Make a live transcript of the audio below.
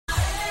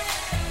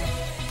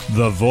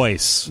The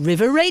voice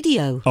River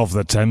Radio of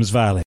the Thames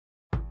Valley.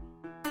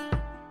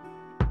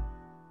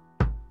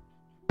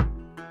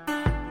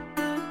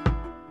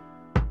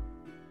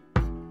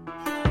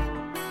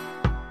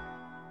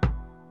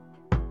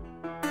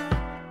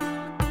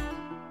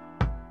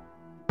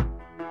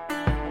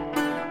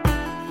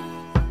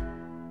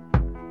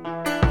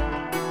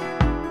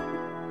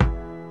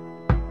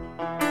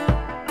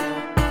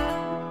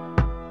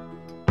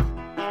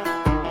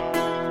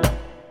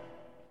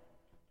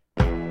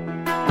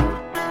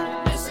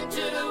 Listen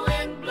to the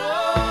wind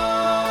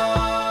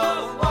blow.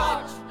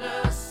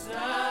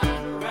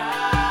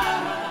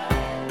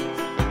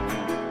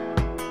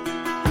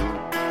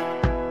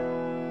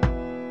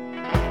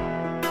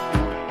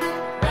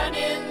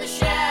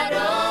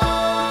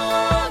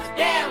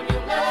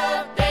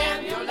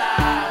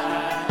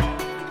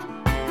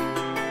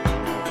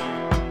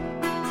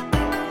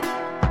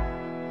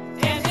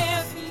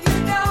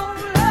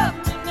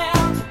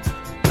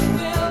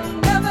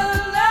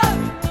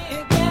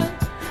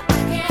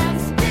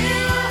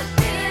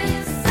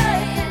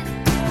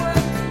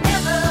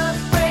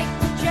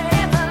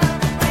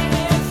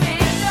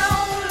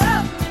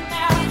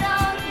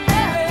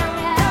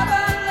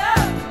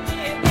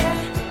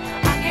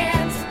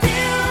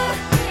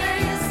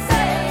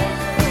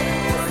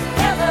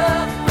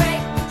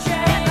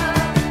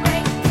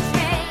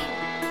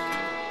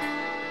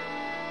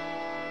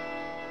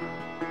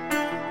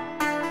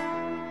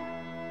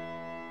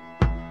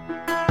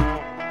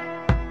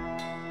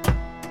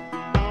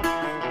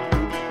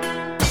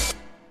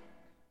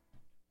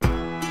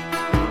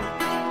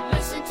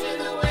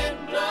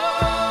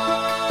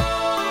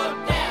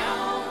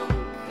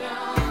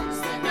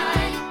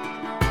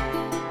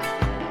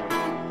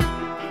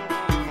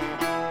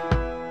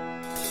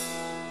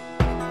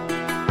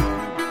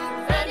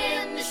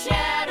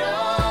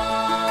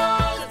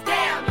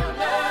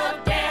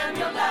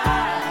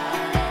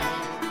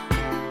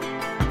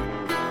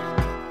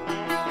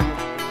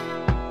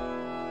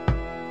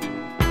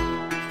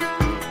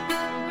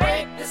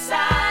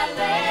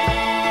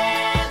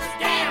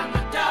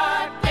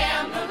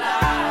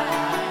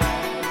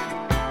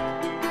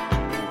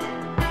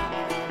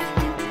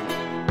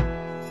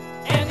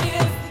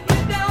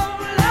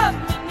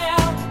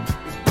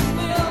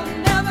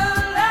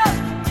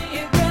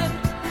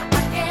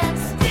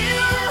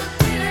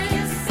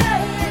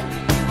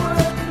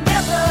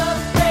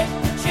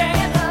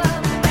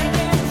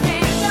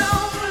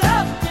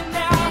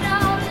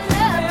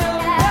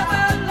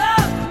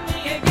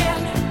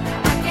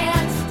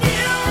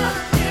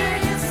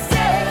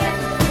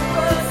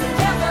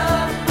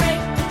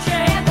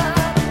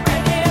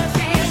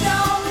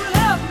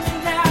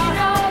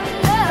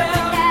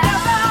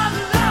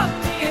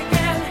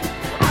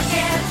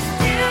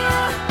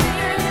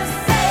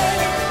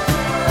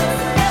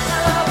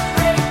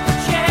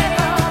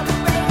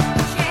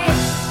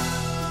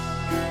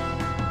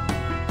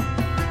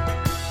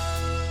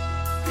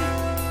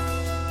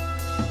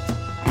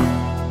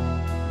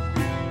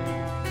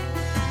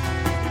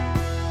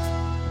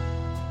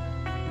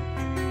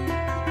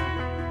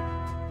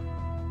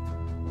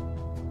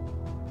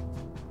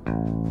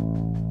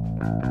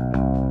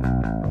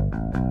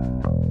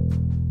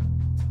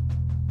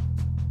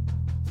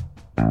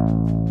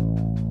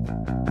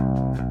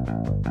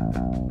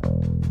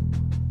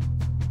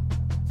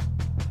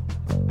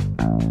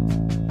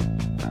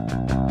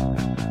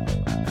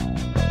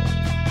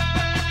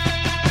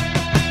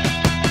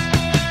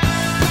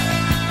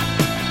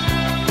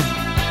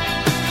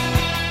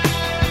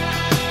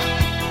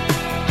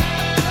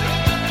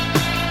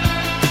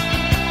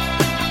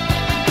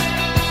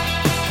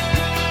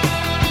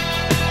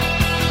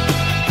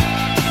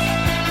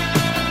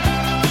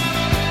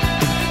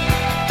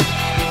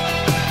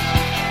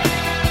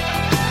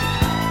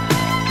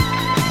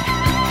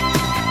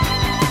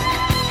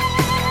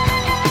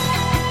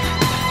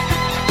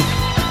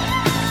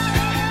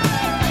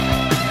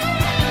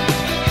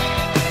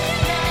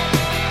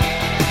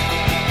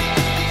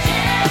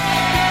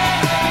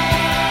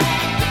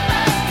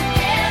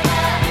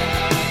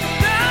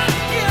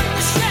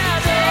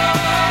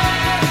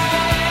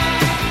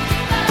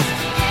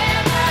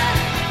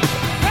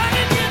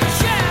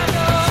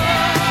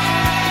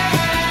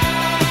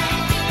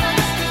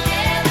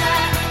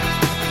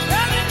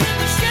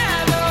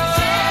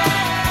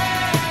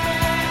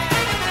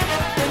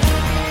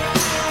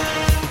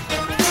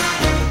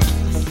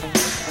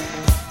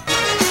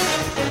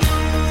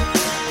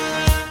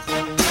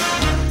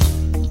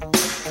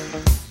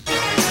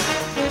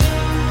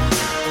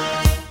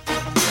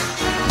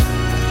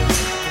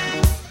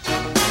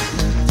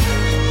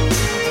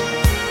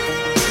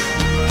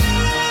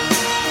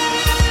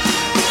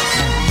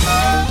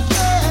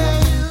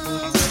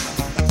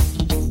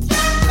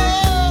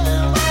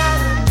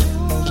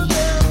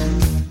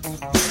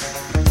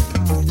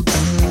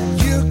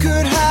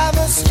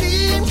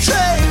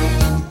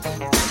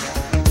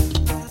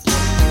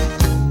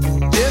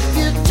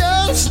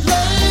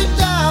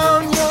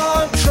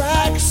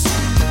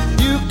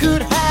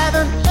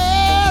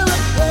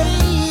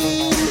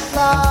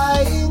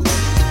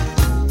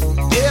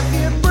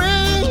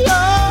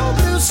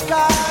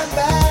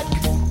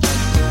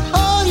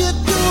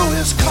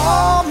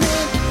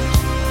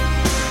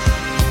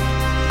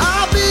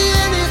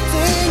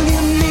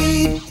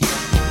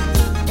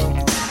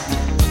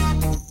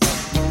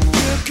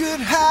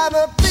 have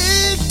a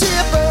big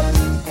dipper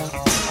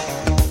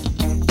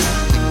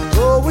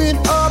going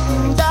up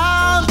and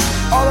down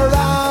all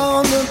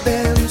around the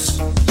bends.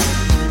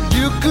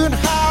 You could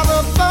have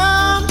a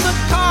bumper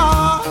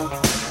car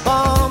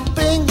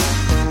bumping.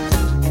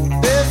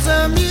 There's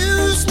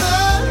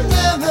amusement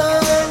never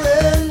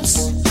ends.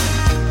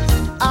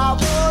 I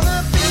wanna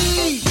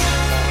be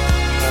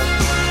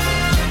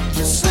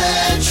your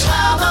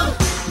sledgehammer.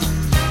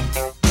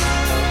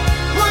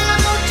 Why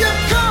don't you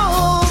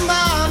call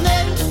my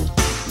name?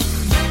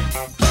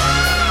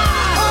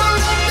 Oh,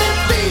 let me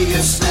be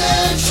your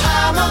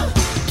sledgehammer.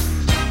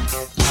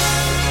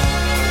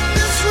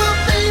 This will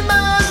be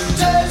my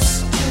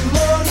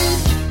testimony.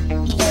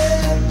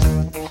 Yeah.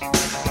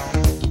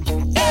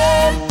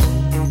 Yeah.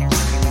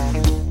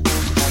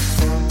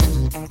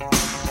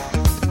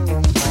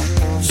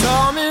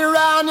 Show me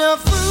round your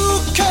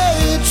fruit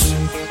cage,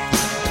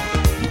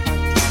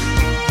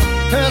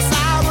 'cause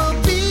I will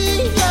be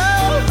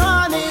your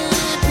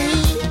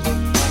honeybee.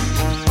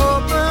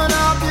 Open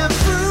up your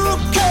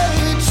fruit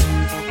cage,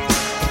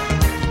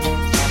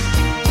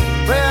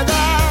 where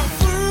the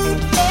fruit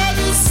is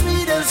as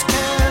sweet as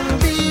can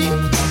be.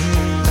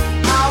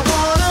 I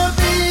wanna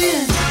be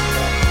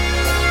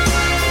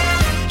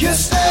your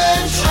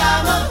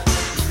sledgehammer.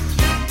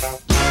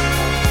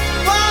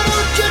 Why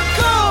don't you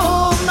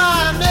call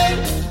my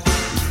name?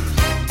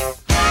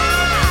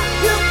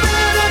 You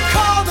better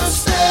call the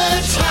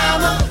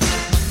sledgehammer.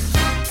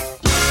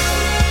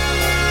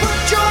 Put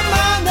your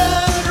mind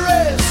at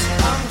rest.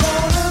 I'm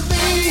gonna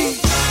be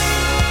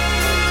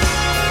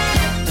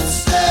the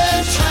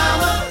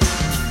sledgehammer.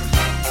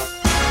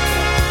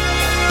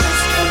 This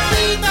can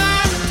be my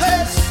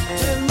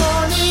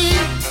testimony.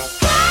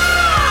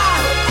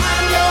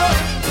 I'm your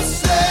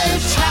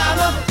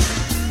sledgehammer.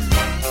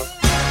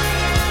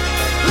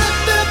 Let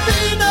there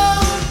be no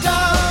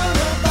doubt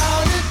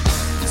about it.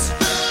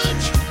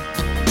 Sledge,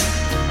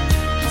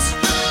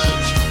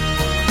 sledge,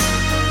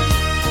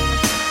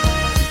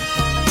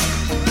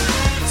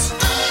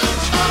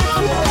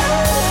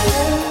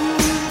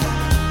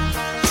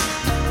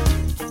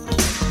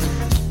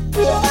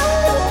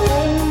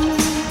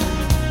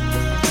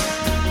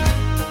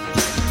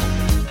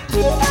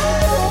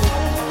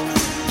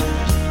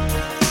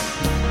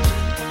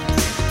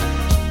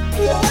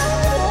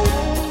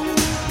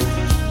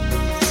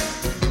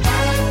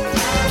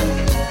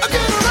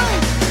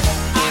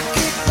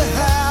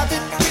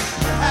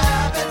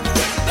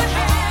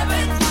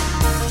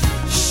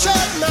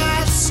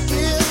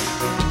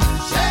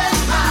 shed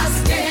my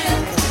skin.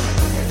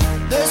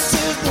 This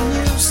is the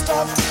new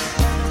stuff.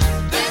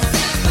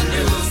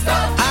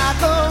 I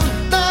go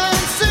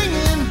dance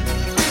singing.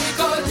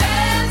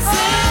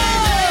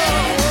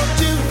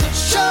 To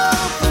show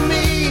for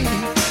me.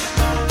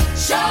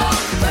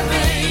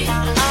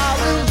 I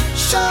will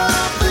show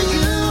for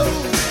you.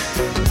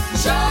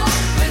 Show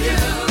for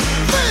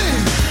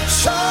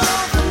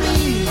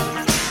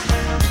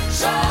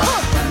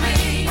me.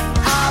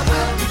 I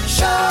will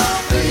show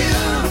for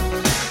you.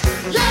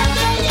 Yeah,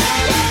 yeah, yeah,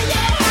 yeah,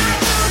 yeah.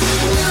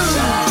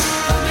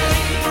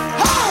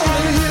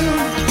 Only you.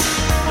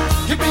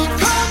 You be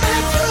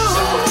coming through.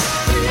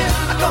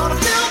 I'm gonna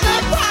feel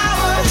that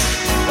power.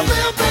 I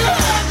will be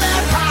having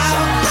that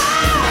power.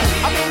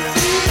 I've been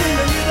feeling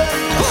the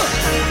rhythm.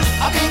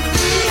 I've been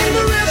feeling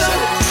the rhythm.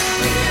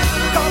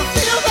 Gonna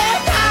feel that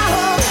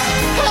power.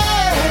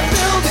 Hey,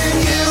 building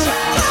you.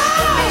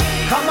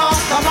 Come on,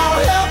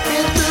 help me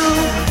through.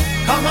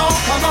 Come on,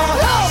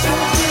 help me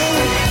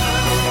through.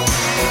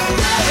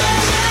 Yeah, yeah,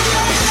 yeah,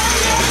 yeah,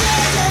 yeah,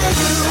 yeah,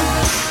 yeah.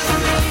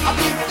 I've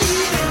been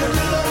feeling the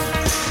rhythm.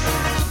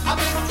 I've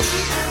been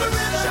feeling the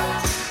rhythm.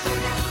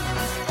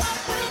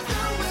 What we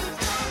do is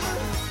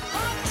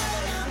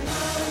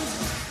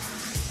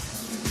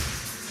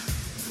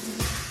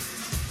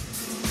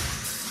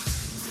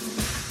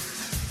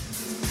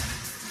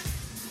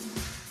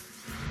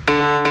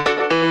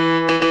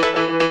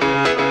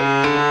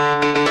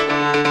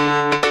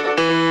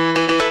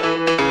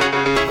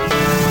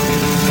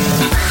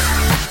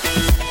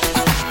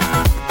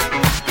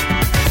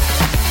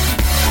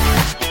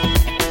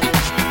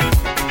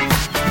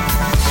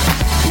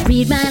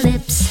Read my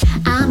lips,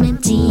 I'm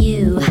into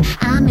you.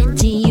 I'm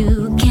into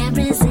you, can't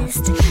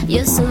resist.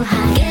 You're so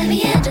hot, get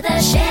me into the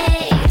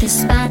shade. The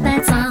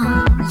spotlight's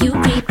on, you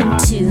creep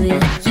into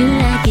it. You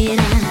like it,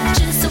 and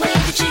just the way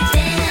that you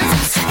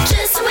dance,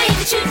 just the way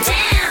that you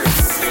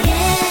dance.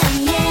 Yeah,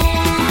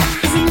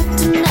 yeah, it's enough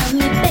to love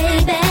me,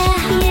 baby.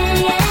 Yeah,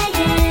 yeah,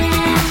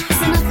 yeah,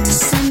 it's enough to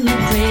send me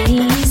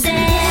crazy.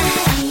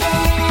 Yeah,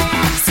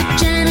 yeah,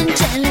 such an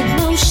angelic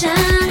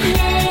motion.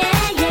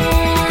 Yeah,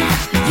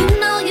 yeah, you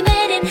know you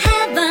made it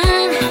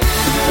heaven.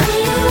 The way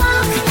you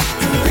walk,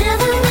 the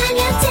rhythm when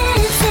you're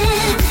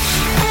dancing.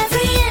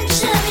 Every inch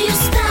of you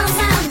spells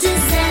out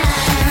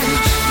desire.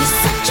 You're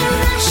such a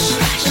rush,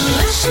 the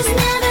rush is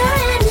never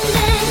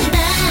ending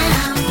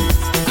now.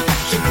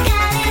 You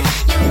got it,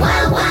 you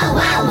wow, wow,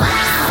 wow,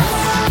 wow.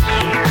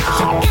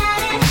 You got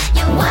it,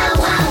 you wow,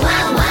 wow,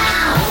 wow,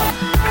 wow.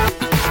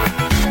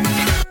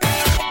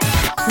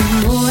 The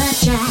more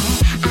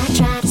I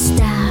try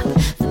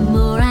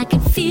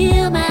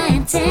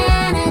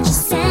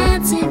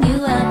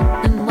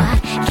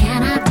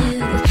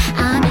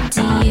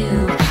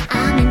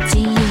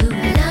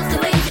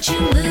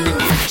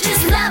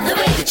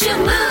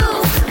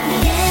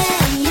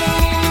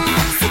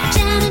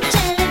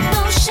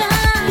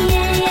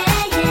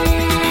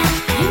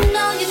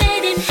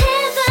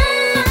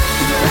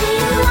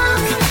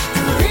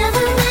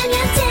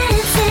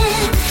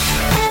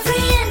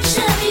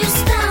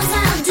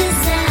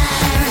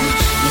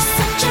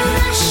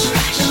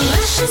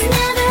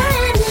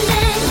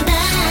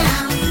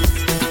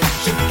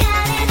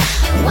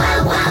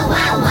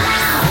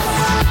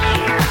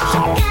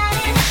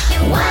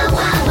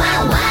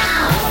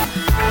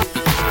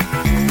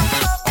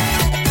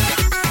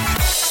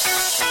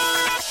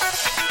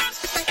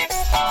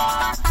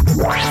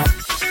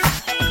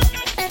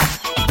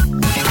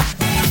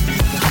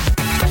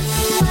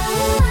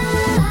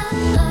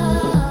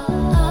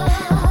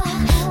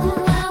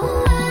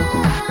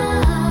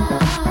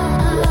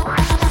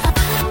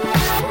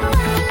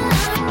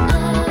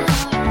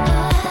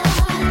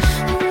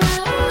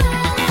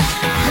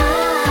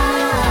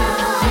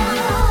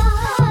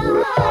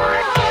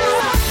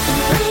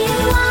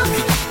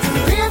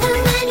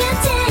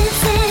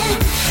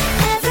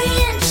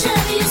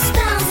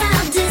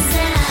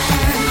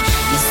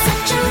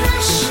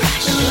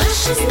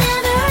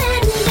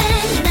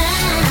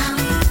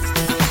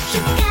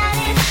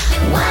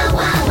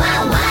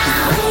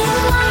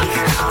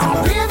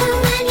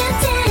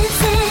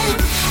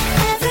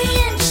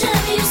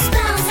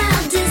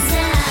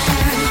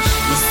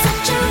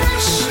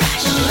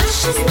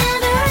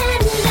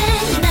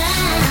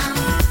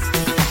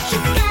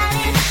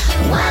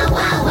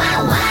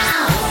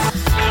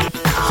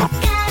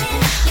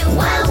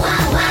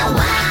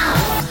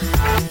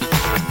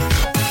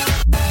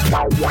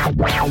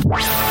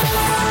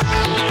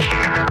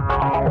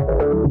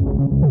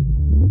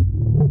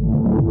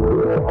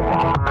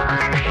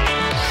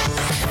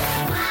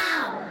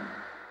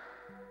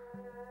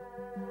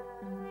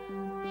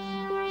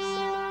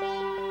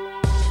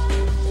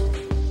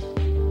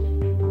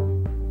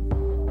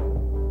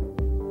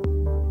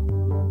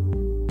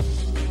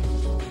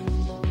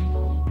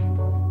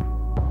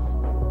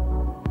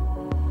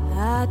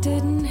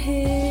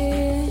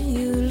hear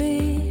you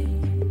leave.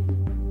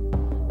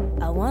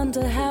 I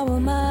wonder how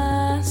am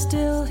I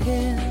still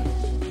here.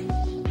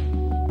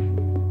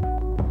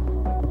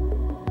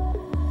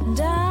 And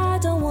I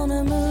don't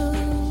wanna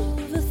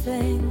move a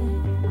thing.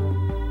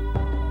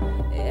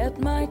 It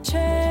might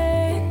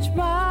change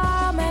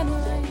my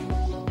memory.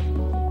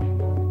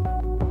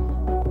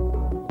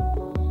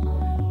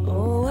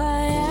 Oh,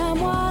 I am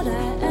what I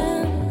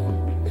am.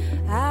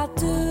 I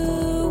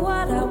do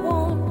what I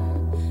want,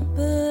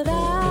 but I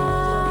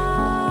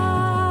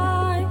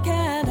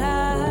can't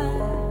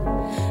hide.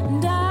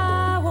 And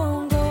I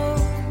won't go,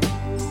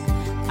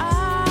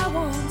 I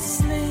won't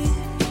sleep,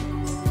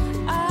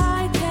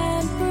 I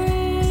can't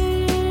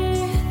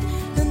breathe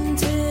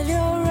until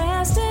you're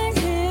resting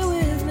here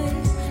with me.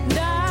 And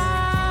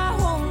I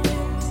won't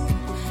leave,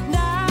 and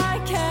I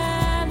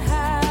can't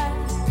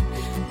hide,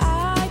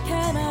 I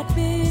cannot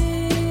be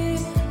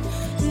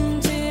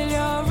until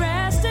you're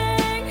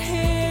resting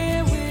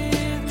here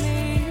with me.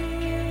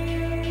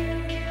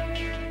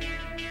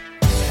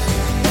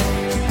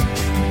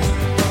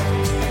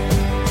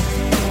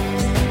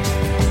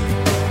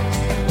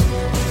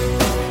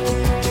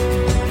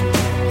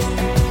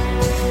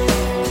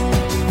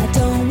 I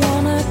don't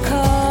wanna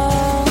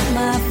call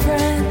my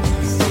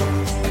friends,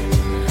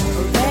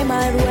 or they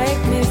might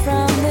wake me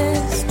from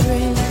this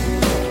dream.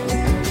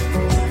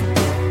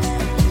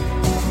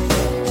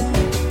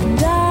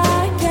 And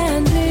I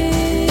can't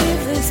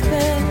leave this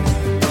bed,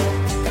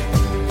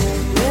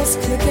 risk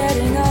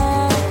forgetting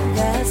all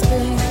that's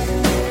been.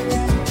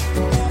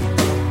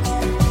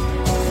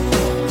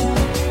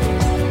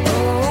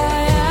 Oh,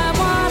 I am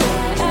what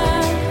I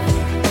am.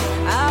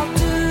 I'll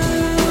do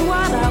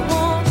what I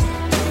want,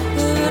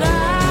 but I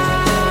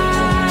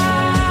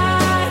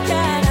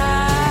can't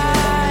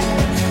hide.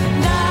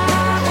 And I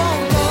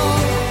won't go,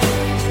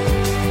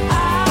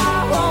 I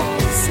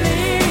won't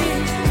sleep,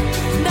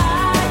 and I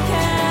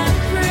can't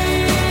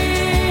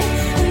breathe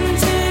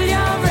until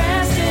you're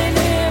resting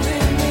here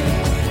with me.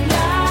 And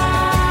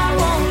I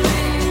won't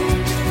leave,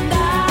 and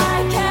I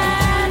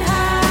can't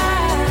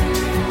hide,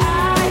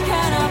 I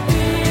cannot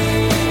be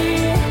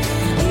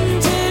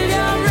until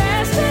you're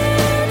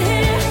resting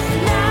here.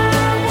 And I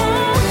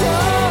won't go,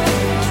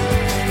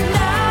 and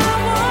I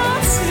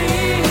won't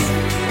sleep,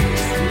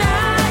 and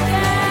I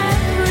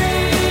can't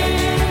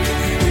breathe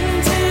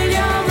until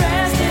you're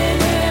resting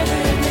here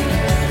with me.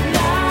 And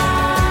I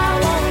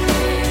won't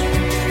leave,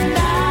 and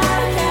I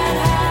can't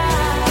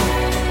hide,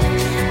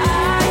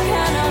 I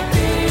cannot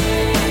be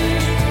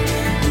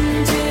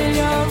until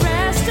you're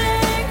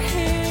resting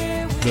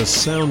here with me. The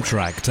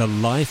soundtrack to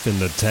life in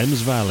the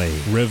Thames Valley.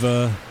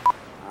 River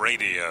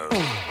Radio.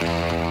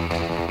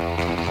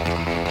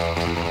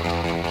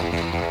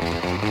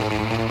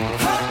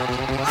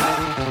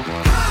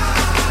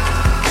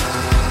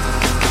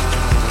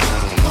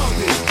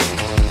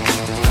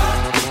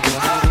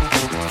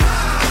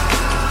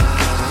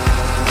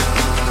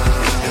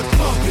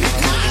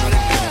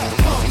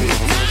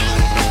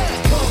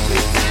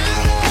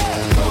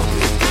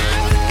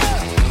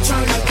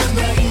 Turn up the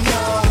radio,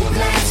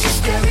 blast your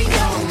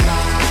stereo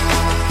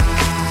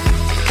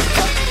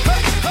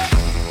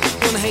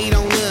Wanna hate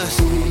on us,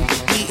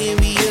 be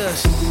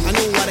envious. I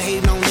know why they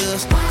hating on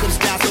us, cause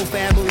the style so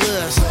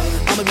fabulous.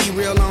 I'ma be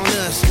real on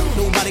us,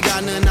 nobody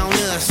got nothing on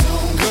us.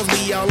 Girls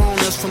be all on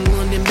us, from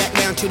London back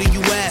down to the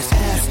US.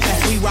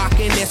 We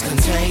rockin' that's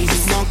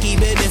contagious, monkey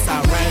business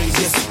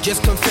outrageous.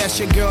 Just confess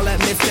your girl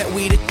admits that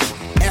we the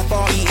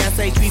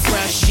FRESH, we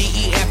fresh.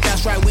 GEF,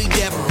 that's right, we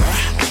different.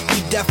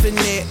 We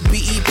definite,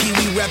 BEP,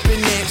 we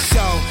reppin' it.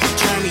 So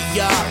turn me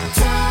up,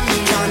 turn me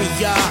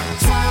up,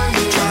 turn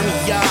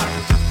me up.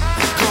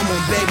 Come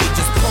on, baby,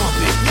 just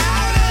pump it,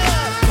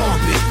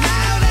 pump it,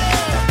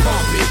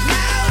 pump it,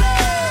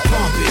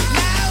 pump it,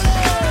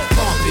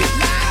 pump it,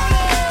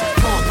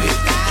 pump it,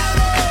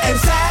 and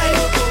say,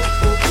 yo,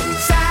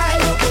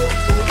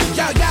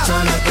 yo.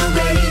 Turn up the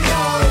radio,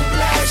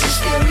 blast your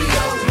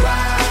stereo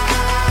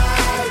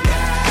right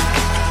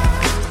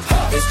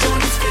now. This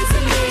joint is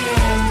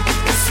fizzling,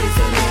 it's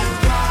sizzling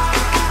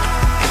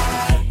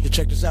right. You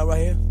check this out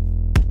right here.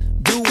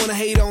 Do wanna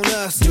hate on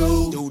us,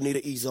 do need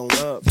to ease on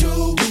up,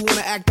 do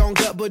wanna act on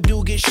gut, but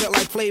do get shut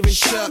like Flavor and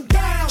Shut.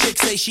 Chick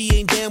say she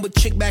ain't down, but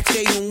chick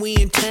backstage when we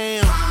in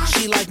town.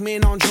 She like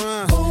men on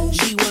drums,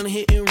 she wanna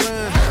hit and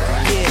run.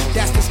 Yeah,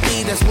 that's the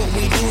speed, that's what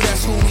we do,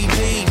 that's who we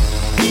be.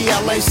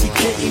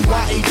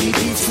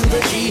 BLACKEYEDD to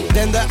the E,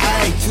 then the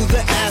A to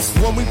the S.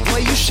 When we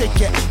play, you shake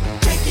it,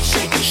 shake it,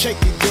 shake it,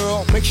 shake it,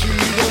 girl. Make sure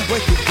you don't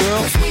break it,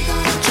 girl. Cause we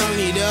gon' Turn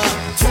it up,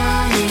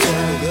 turn it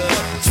turn it up, up,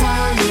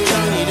 turn it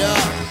turn it up.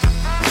 up.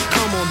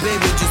 Come on,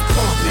 baby, just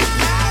pump it,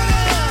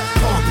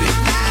 pump it,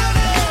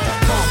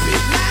 pump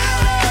it,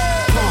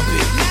 pump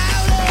it,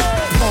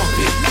 pump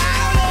it,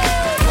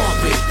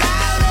 pump it,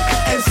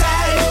 and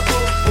say, yo,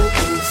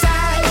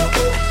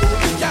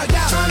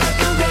 yo. Turn up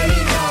the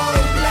radio,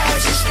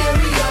 blast your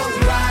stereo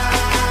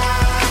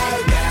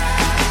right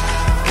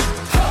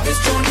now. This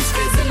joint is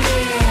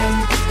fizzling,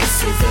 it's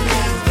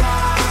sizzling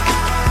right.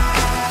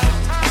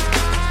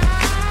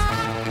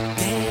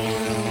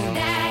 Damn,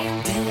 damn,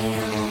 damn.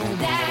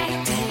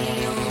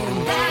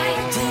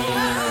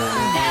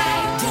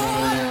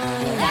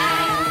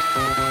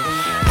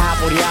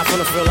 live from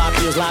the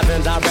Philippines, live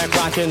and direct,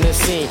 rocking the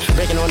scene.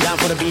 Breaking on down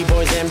for the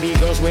B-boys and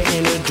B-girls, we're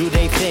in to do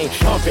they thing.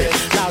 Pump it,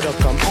 louder,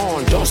 come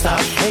on, don't stop,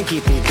 and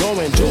keep it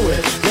going, do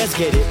it. Let's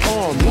get it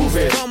on, move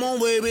it. Come on,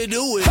 baby,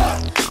 do it.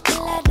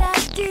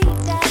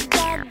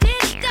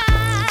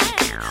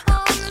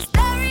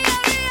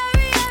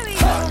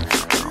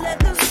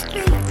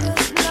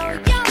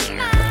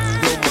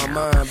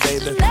 Mind,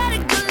 baby. Let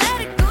it go,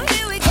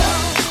 here we go.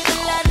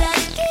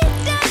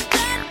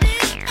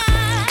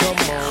 Come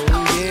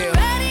on, yeah.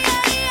 Ready.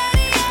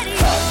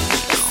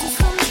 This is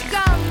some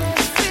calm that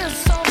feels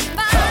so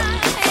fine.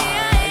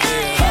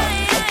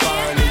 I'm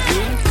fine with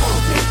you.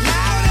 Pump it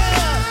louder,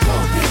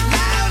 pump it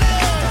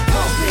louder,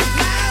 pump it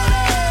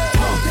louder,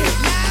 pump it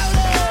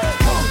louder,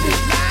 pump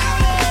it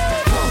louder,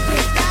 pump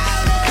it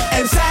louder.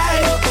 And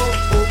side,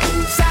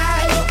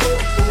 side,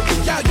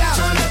 yo,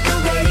 turn up the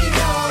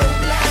radio,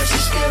 blast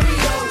your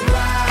stereo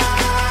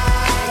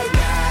right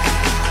now.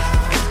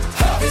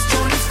 This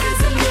joint is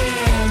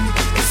sizzling,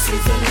 it's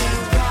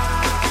sizzling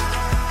right.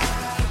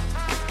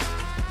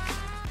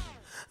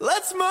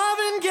 Let's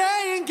Marvin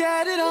Gaye and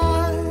get it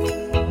on.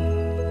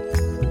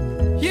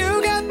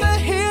 You got the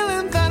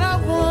healing that I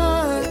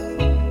want,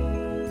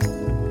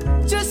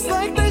 just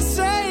like they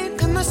say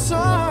it in the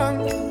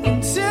song.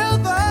 Until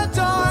the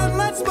dawn,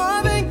 let's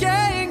Marvin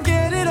Gaye and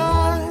get it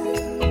on.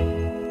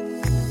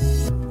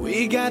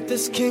 We got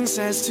this king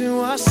size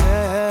to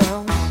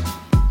ourselves,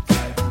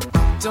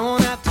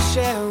 don't have to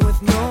share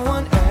with no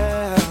one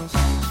else.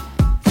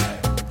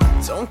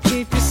 Don't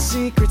keep your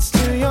secrets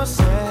to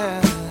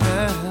yourself.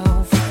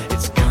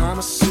 It's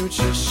Kama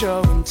Sutra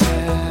show and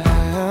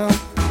tell.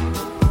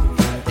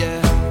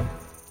 Yeah.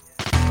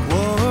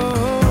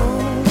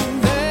 Whoa,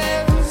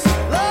 there's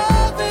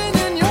loving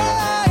in your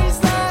eyes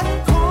that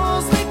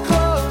pulls me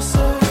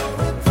closer.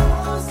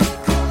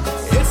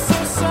 It's so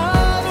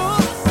subtle,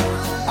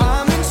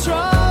 I'm in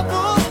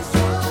trouble,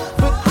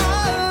 but I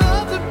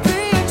love to be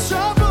in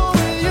trouble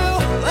with you.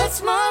 Let's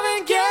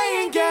Marvin Gaye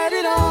and get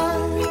it on.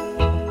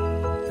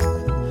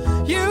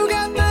 You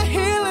got the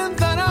healing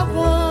that I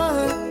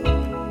want,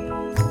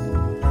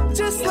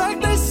 just like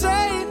they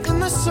say it in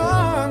the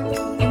song.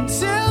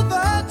 Until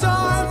the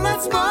dawn,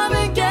 let's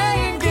Marvin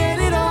Gaye and get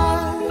it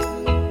on.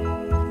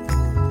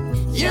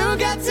 You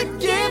got to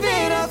give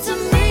it up to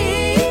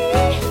me.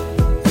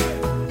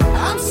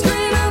 I'm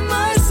screaming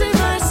mercy,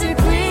 mercy,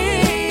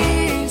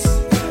 please,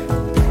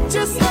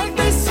 just like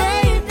they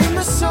say it in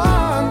the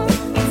song.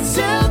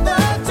 Until the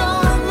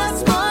dawn,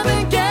 let's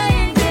Marvin Gaye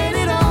and get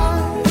it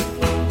on.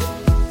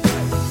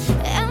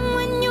 And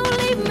when you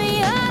leave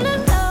me all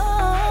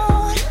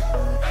alone,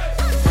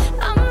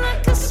 I'm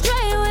like a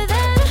stray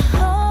without a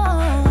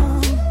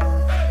home.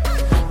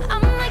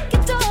 I'm like a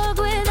dog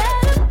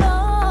without a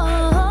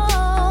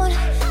bone.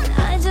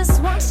 I just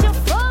want you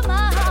for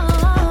my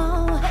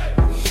home.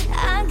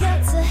 I got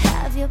to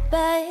have you,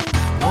 babe.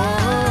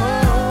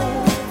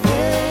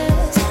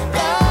 There's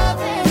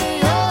love in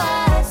your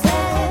eyes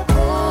that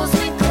pulls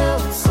me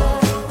closer.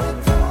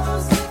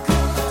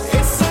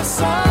 It's so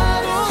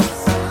subtle,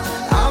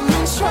 I'm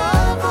in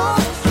trouble,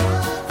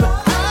 but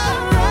I'd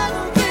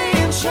rather be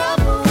in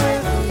trouble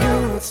with you.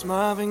 It's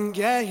Marvin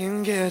Gaye and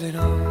get it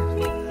on.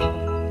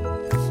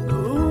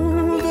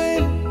 Ooh,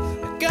 baby,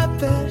 I got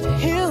that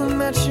healing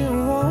that you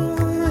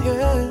want,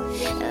 yeah.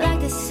 Like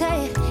they say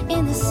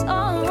in the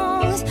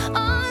songs,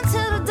 on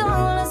to the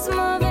dawn, let's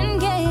Marvin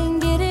Gaye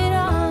and get it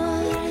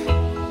on.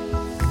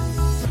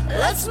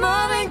 Let's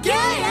Marvin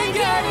Gaye and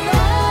get it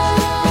on.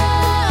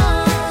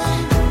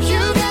 You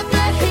got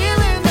that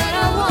healing that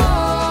I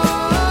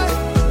want,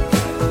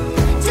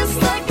 just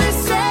like they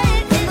say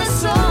it in the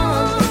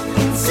song.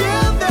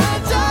 Until the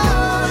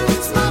dawn,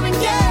 it's Marvin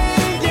Gaye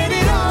and get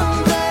it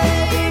on,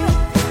 babe.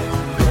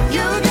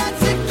 You got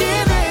to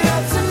give it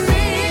up to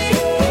me.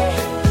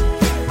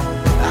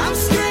 I'm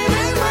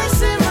screaming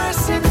mercy,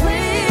 mercy,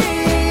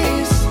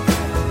 please,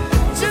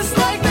 just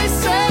like they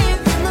say it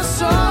in the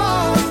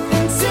song.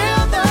 Until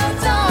the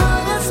dawn,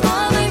 let's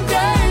Marvin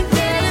Gaye and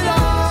get it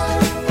on,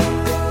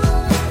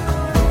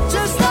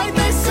 just like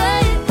they say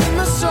it in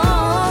the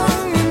song.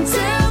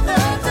 Until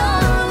the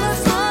dawn,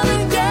 let's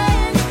Marvin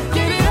Gaye and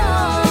get it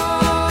on.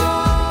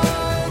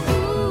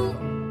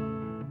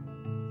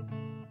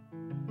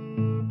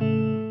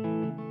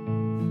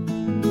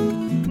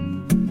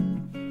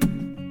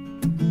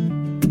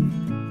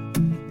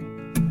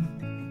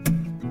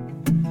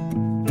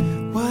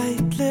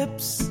 White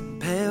lips,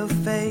 pale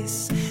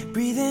face,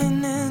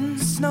 breathing in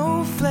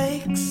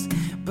snowflakes,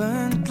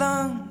 burnt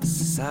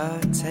lungs is our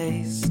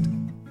taste.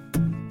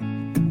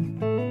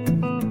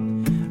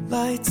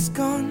 Lights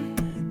gone,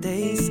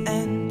 days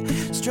end,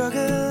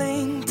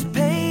 struggling to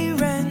pay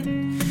rent,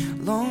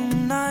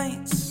 long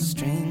nights,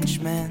 strange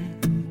men.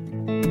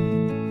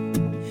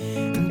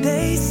 And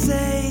they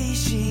say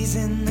she's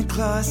in the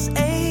class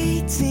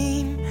A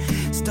team,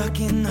 stuck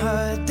in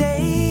her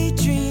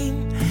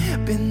daydream.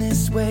 Been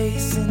this way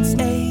since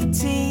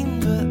 18,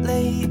 but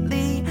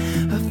lately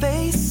her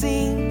face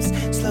seems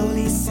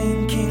slowly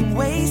sinking,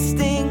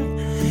 wasting,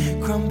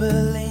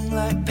 crumbling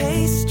like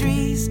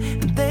pastries.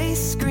 And they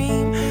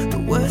scream the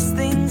worst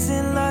things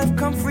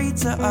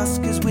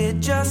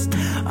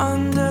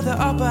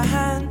upper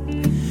hand.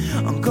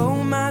 I'm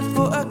going mad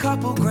for a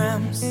couple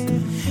grams,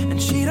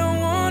 and she don't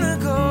wanna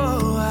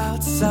go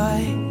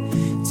outside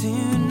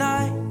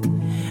tonight.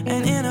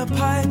 And in a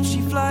pipe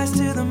she flies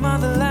to the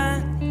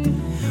motherland,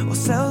 or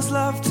sells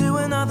love to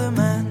another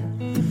man.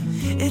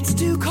 It's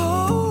too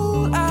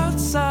cold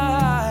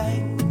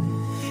outside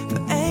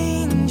for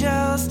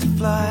angels to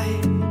fly.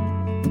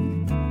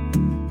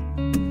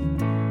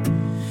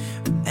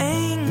 For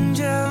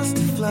angels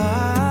to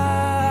fly.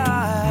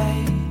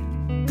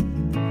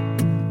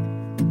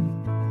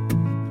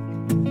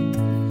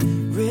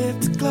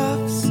 Ripped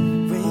gloves,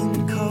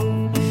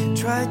 raincoat,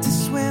 tried to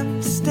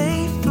swim,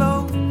 stay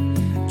afloat.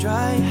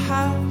 Dry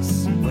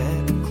house,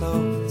 wet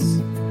clothes.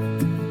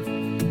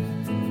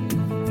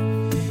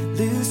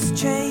 Loose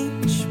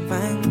change,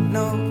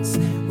 banknotes,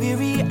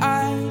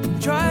 weary-eyed,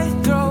 dry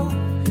throat.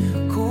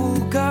 Cool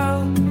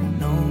girl,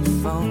 no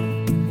phone.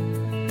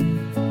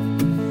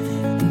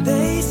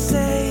 They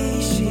say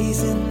she's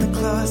in the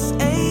class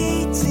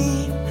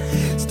 18,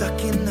 stuck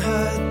in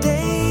her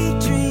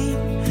daydream.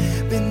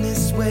 Been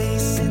this way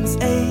since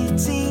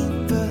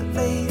 18, but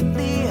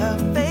lately her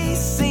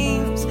face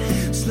seems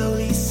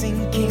slowly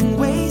sinking,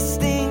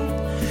 wasting,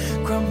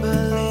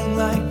 crumbling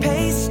like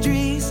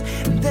pastries.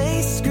 And they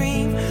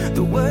scream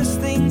the worst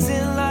things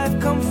in life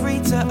come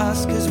free to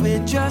us, 'cause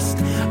we're just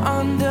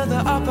under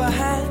the upper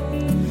hand.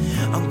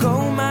 I'm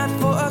going mad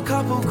for a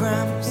couple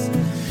grams,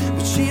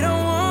 but she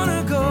don't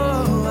wanna go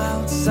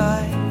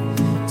outside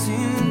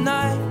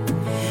tonight.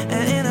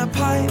 And in a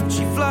pipe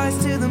she flies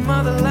to the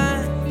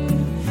motherland,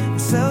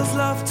 and sells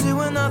love to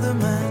another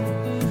man.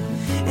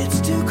 It's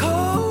too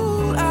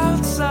cold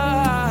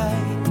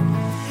outside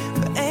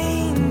for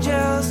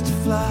angels to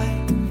fly.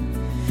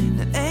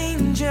 An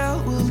angel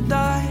will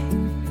die,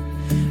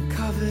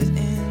 covered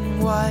in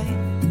white,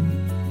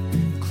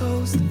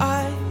 closed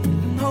eye,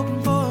 and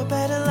hoping for a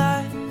better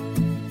life.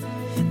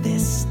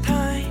 This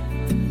time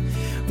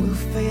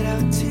we'll fade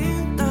out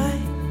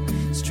tonight,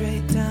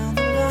 straight down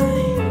the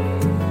line.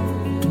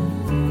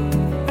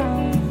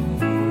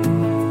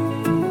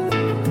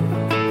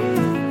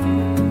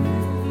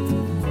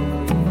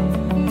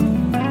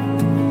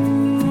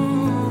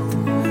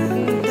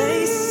 They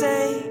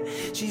say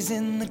she's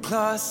in the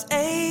class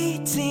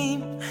 18,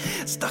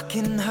 stuck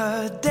in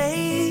her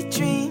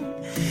daydream.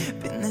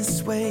 Been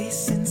this way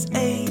since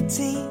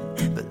 18,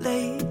 but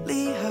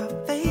lately her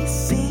face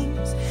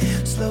seems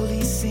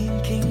slowly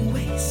sinking,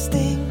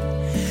 wasting,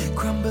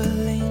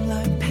 crumbling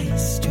like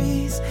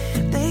pastries.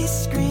 They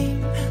scream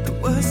the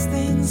worst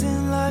things in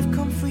life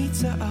come free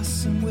to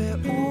us, and we're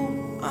all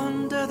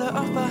under the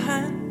upper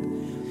hand.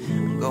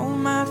 I'm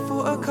going mad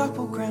for a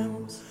couple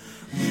grams,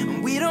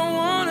 and we don't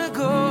wanna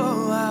go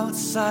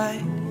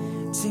outside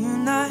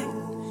tonight.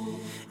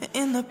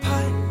 In the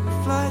pipe,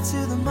 fly to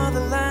the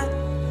motherland,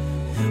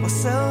 or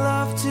sell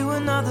love to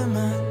another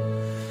man.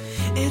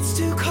 It's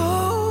too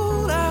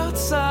cold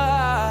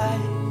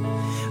outside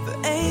for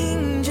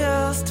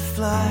angels to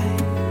fly.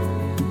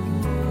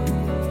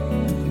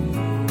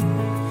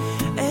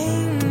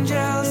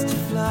 Angels to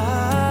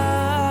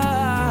fly.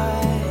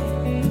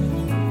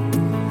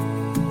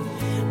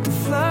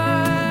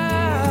 Fly,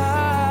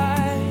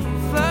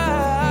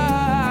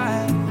 fly.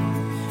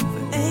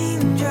 For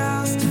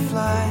angels to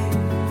fly,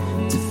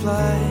 to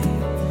fly,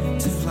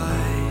 to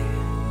fly.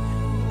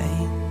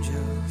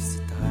 Angels to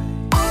die.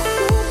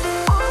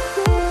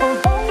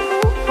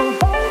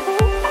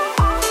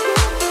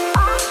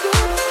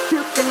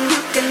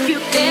 You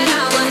did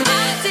how I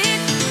did,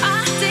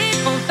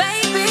 oh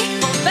baby,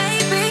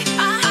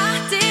 I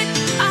did,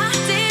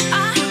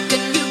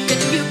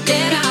 you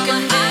did how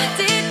I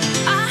did,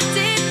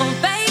 oh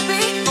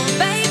baby,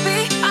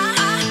 I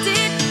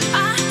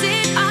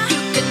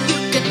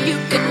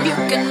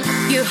did,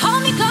 you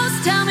hold me close,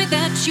 tell me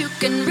that you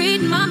can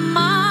read my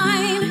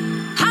mind.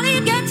 How do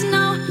you get to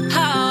know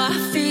how I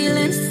feel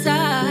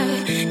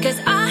inside? 'Cause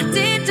I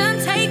didn't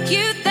take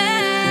you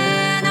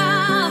there, no.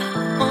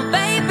 Oh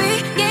baby,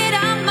 get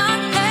out my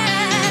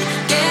head,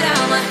 get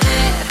out my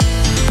head,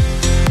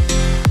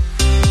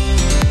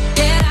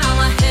 get out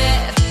my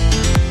head,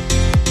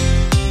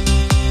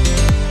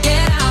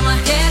 get out my,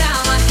 get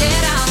out my,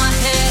 get out my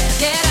head,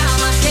 get out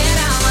my, get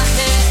out my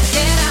head,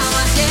 get out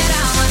my, get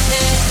out my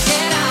head,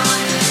 get out my,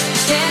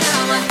 get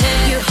out my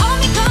head. You hold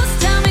me close,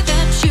 tell me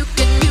that you can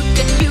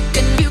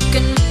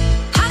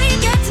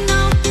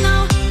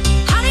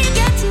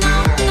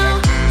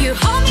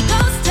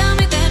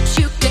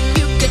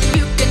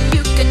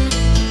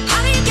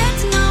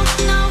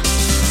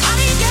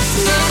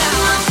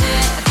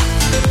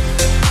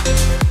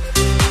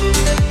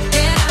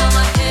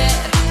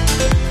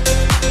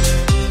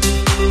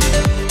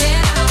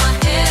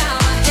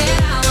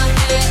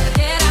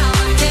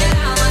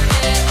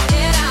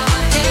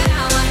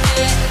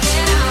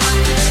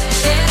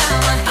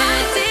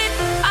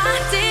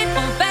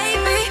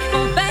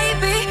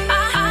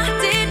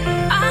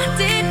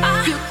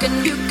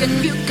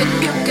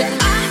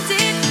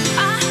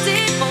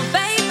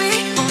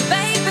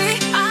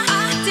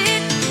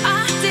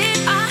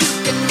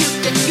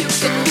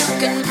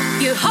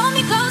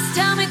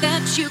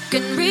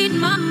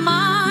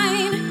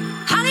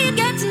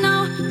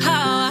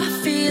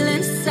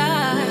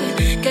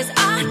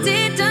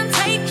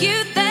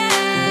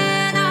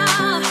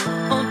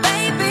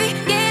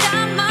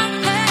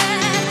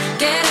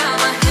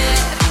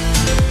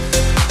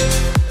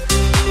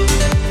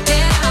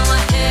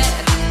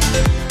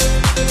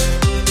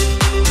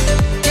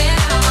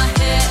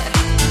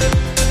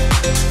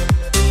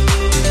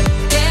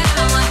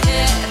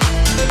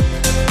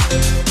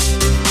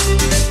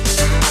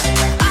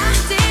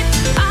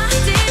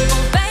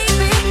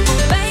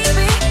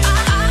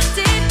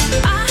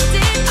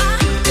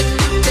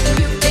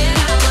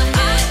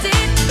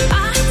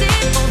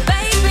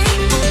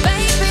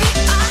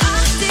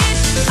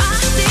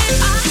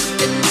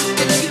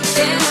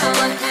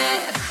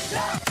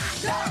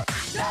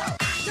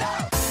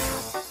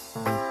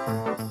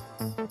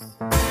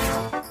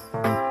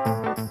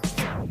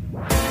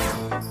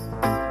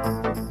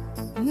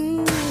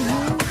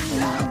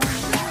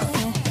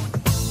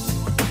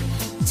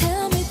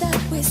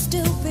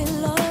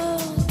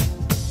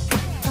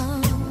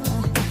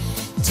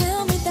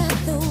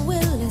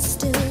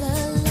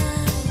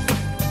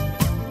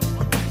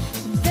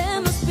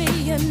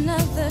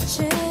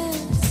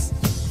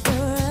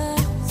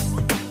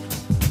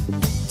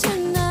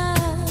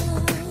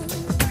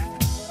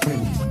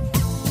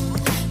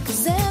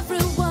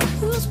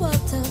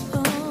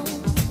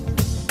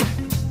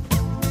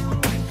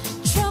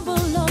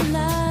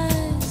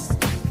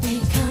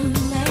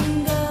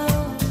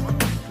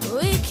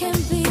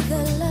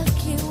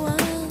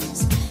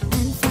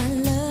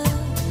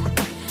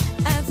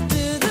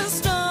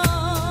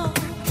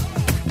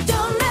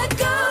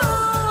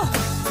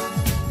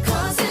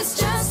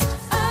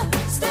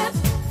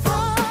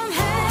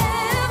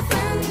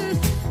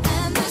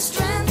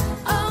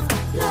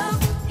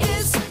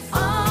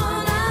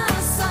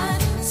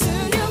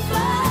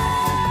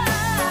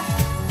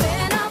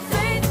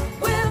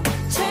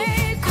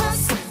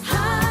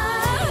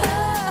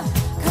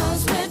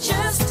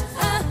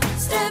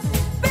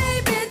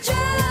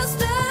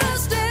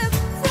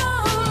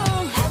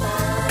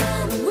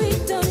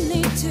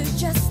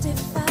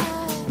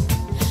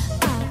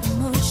our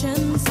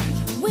emotions.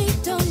 We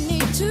don't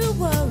need to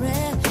worry.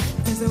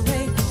 There's a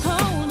way,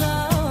 hold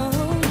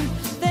on.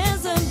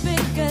 There's a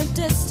bigger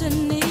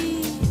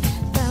destiny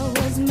that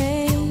was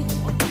made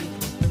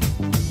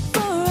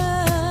for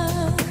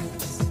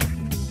us.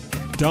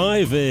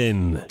 Dive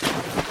in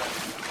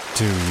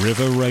to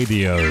River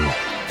Radio.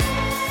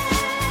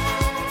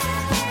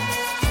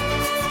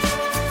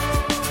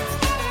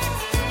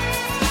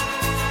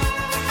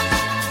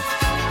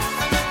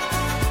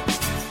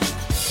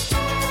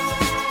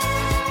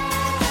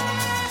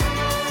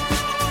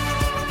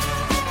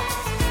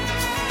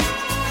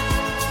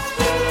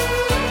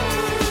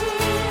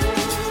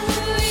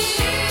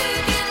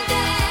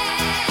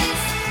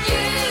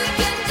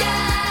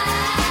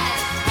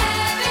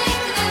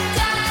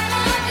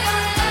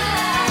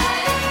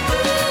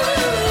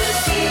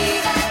 See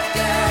that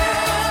girl.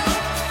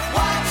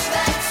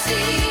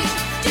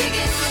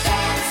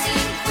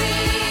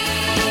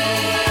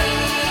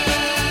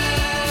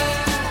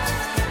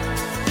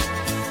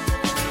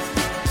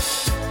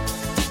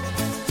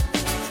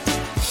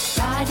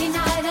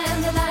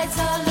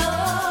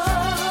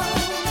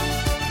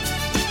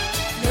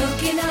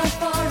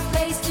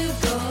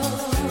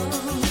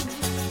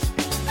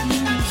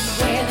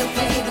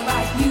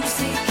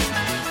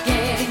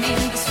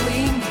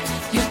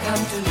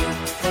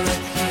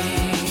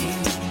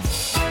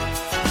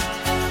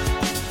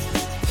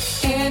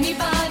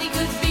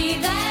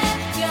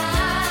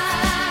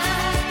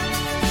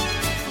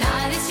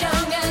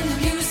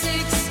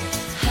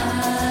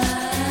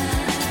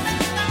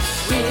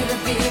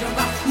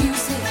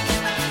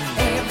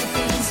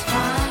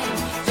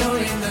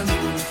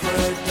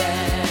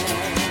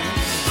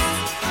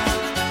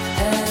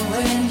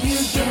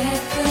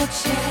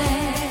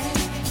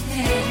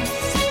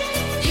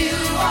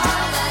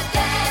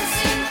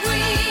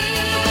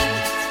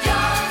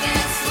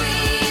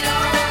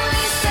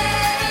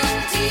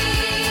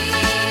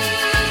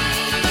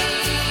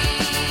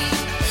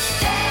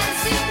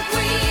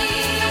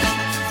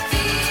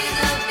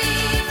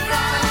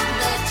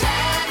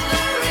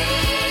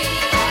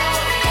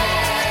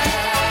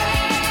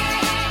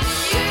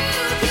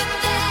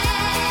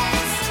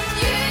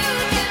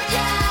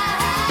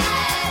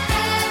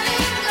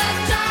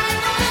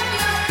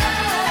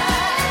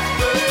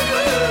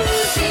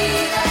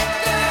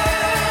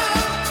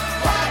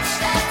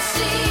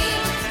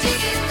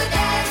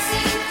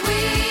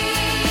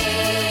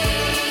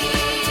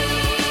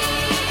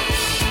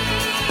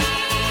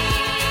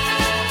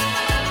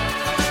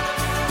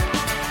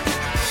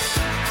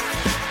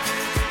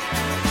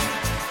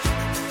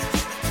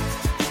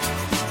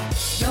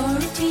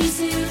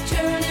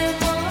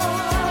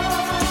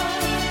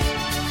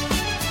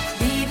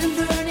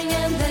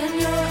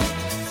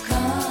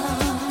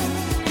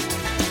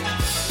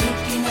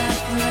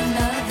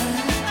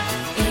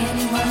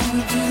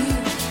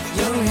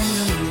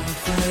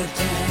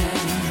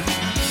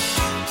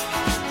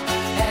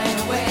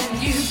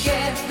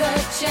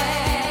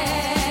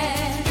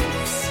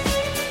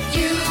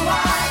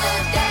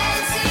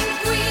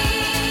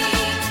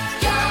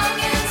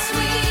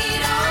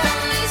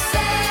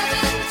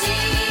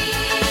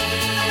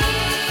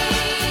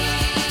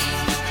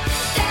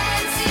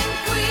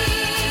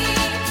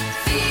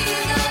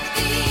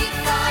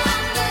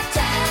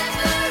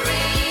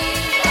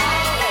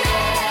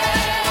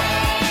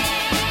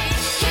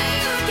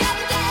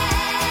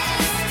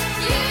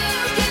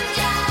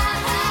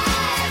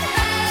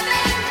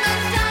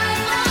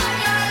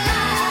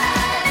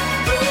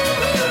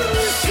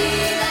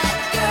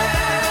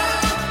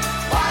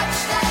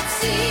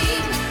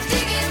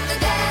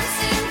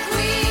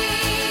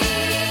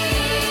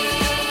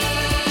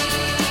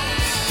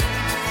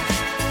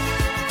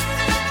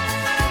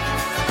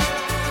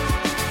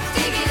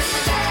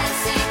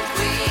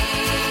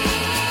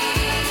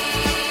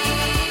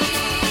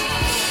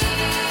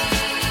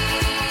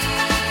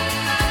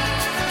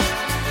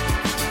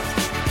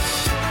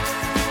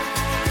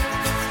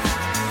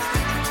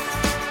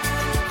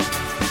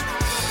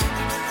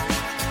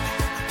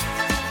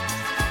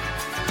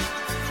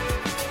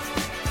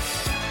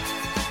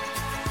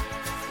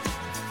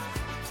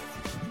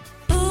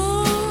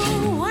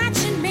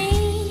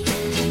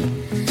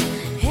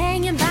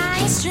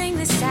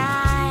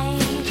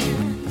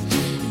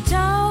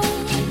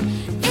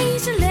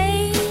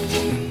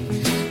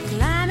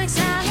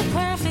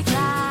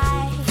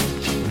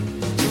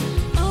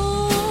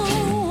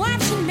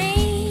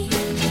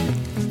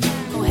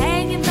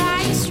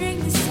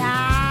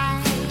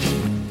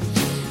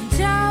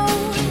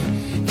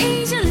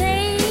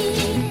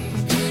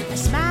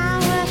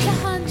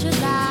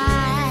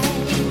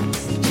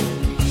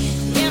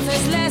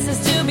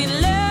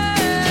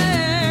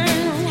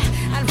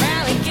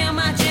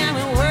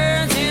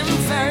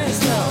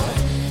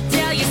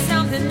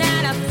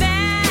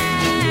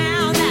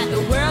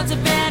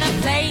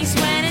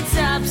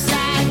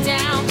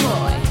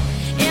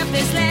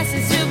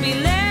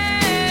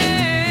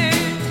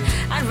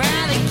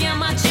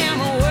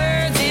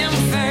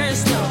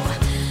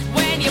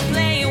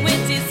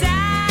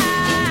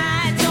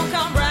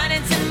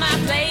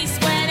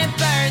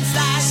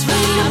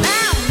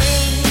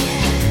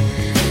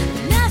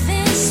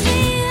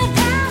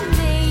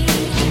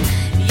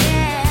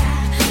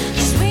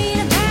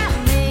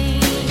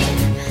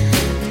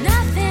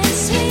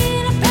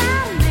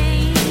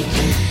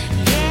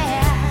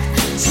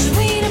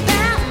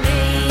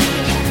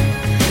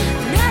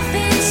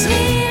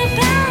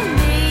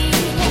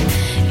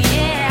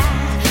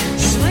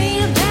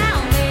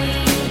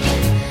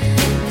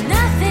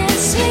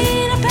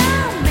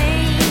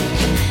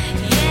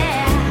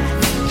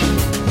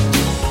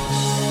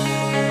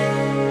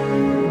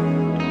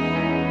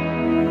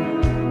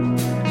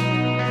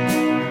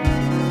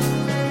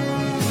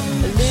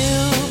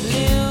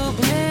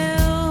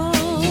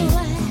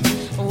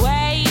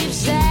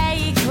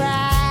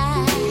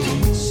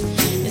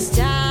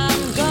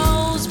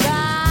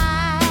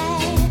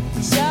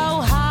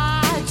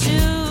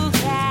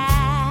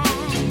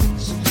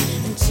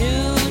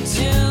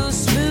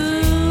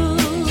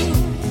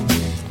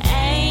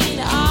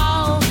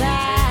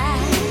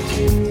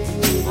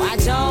 Why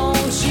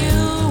don't you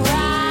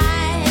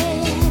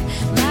ride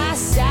my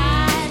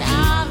side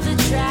of the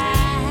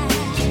track?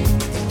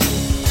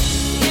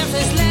 If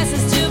there's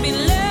lessons to be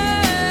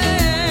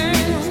learned,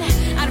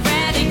 I'd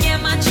rather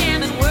get my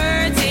jamming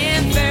words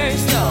in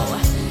first. Oh,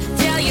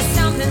 tell you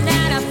something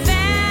that I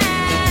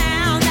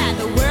found, that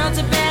the world's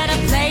a better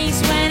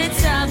place when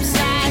it's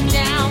upside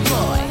down,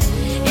 boy.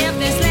 If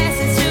there's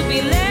lessons to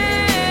be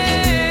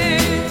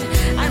learned,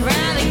 I'd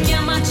rather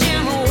get my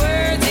jamming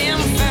words in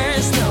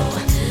first. Oh,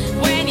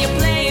 when you're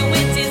playing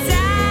with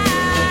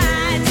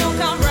desire, don't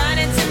come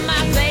running to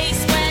my face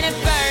when it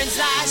burns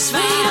like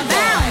sweet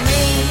about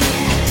me.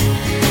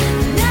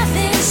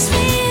 Nothing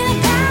sweet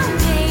about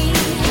me.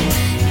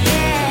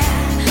 Yeah,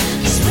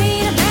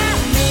 sweet about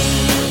me.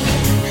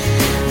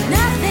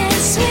 Nothing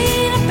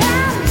sweet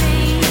about me.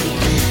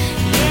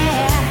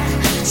 Yeah,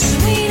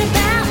 sweet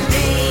about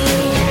me.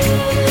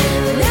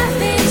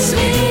 Nothing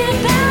sweet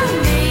about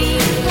me.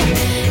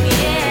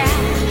 Yeah,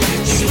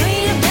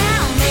 sweet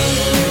about me.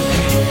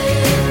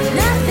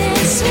 Nothing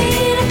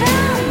sweet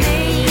about me.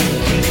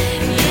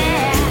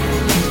 Yeah,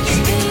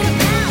 sweet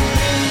about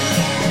me.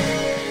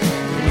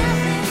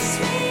 Nothing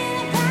sweet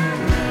about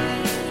me.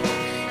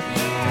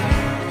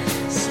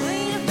 Yeah,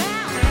 sweet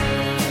about me.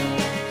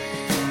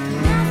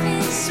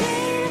 Nothing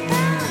sweet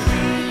about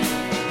me.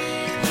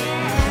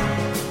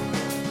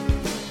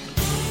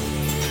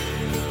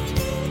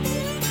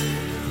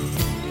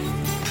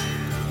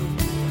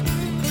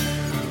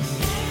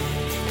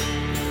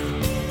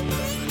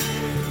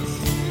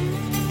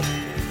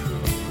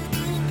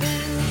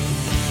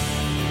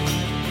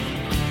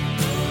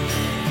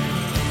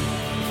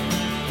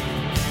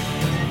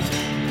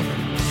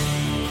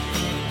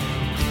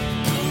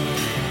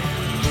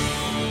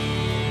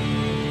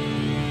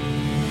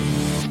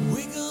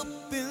 Wake up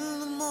in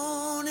the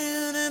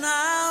morning and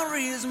I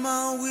raise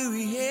my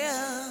weary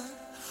head.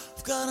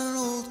 I've got an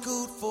old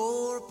coat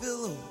for a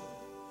pillow,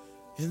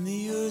 and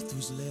the earth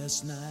was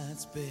last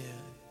night's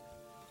bed.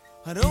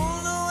 I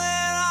don't know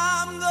where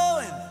I'm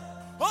going,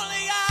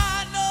 only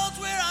God knows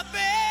where I've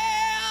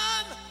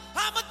been.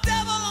 I'm a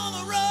devil on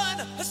the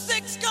run, a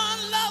six-gun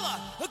lover,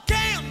 a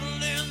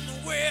candle in the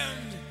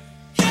wind.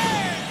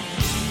 Yeah!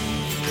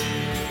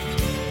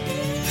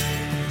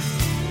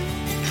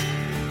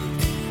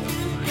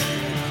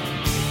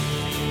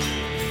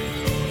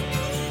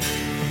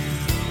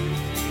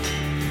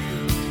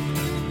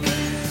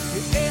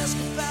 You ask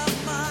about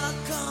my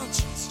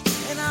conscience,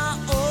 and I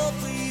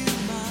offer you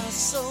my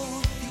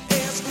soul. You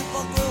ask if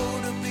I'll grow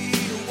to be a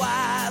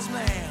wise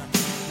man.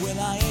 Well,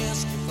 I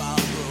ask if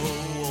I'll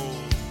grow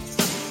old.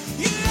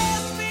 You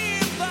ask me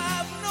if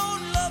I've known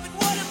love and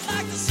what it's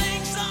like to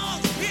sing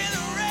songs in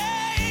the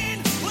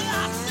rain. Well,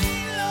 I've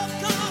seen love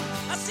come,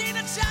 I've seen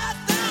it shine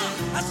down,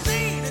 I've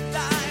seen it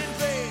die in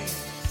vain.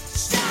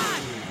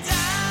 Shine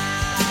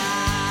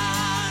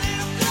down in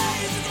a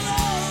blaze of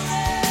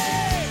glory.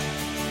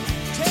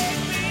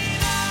 Take me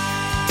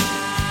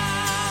now,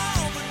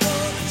 but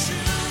know the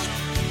truth,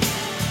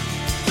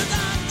 'cause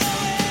I'm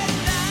going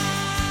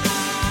down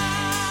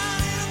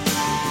in a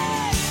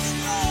blaze of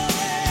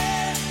glory.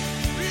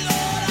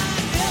 Lord, I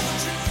never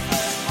drew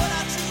first, but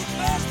I drew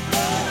first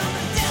blood. I'm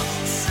the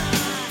devil's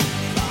son,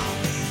 call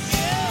me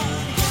young.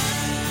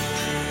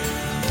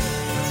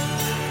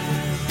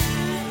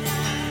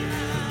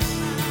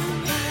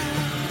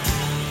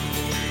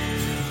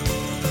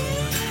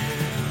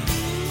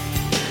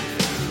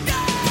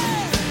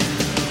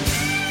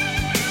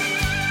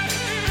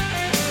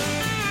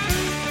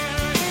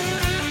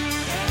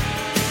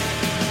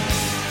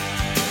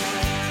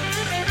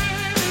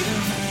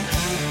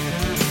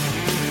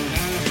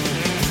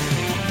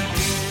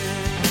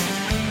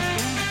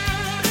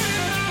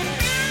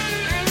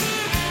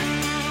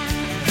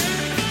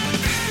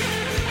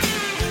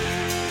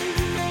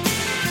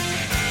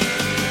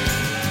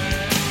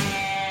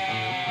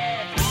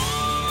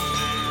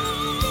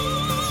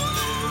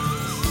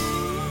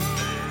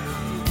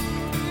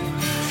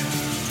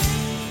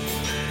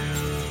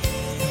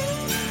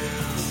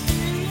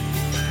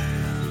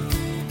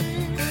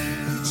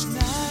 Each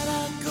night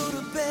I go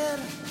to bed,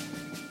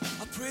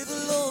 I pray the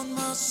Lord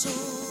my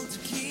soul to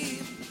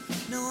keep.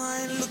 No,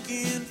 I ain't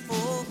looking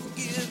for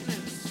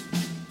forgiveness,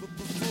 but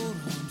before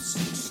I'm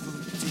 6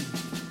 foot deep.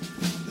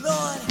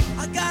 Lord,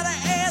 I gotta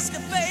ask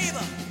a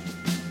favor,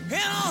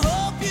 and I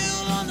hope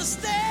you'll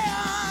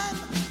understand.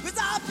 'Cause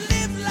I've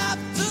lived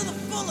life to the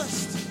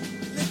fullest.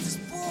 Let this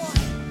boy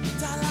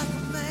die like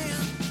a man,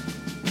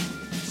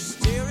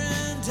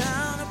 staring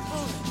down a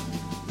bullet.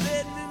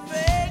 Let me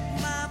make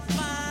my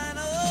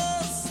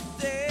final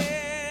stand.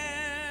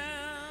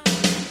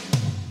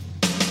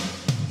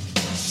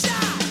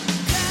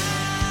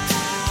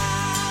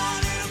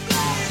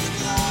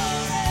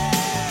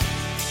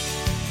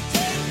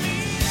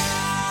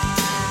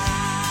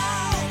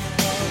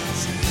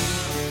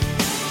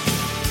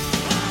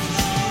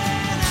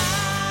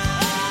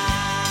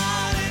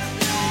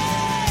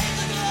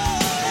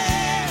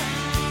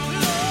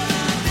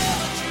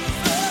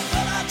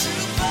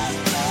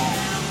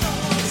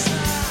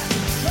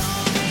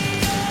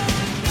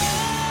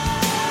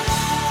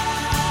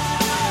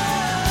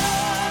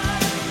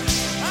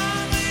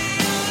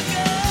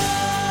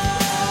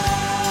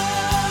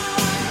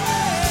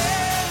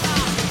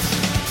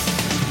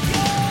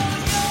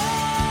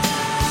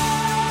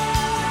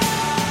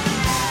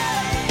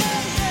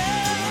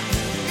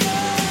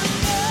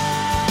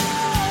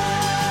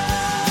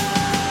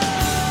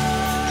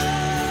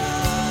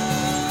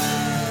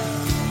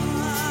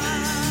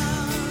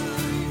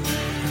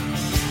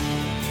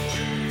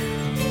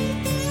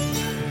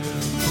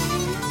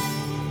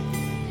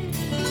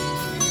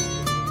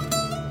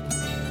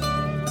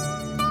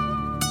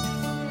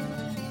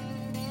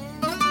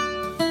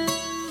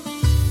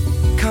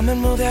 come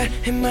and move that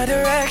in my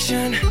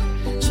direction.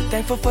 So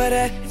thankful for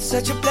that, it's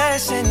such a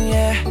blessing,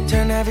 yeah.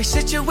 Turn every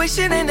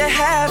situation into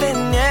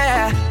heaven,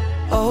 yeah.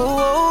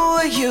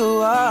 Oh,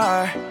 you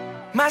are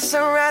my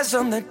sunrise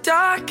on the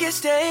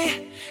darkest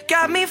day.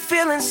 Got me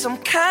feeling some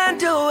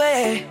kind of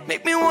way.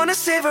 Make me wanna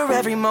savor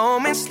every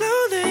moment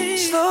slowly,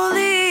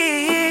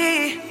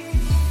 slowly.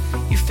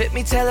 You fit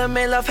me,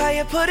 tailor-made, love how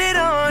you put it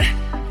on.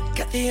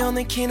 Got the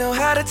only key, know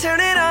how to turn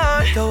it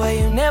on. The way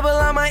you nibble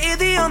on my ear,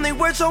 the only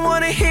words I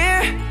wanna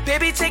hear.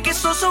 Baby, take it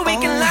slow so we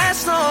can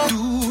last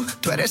long.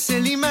 Tú eres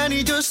el imán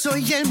y yo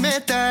soy el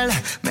metal.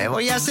 Me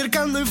voy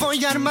acercando y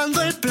voy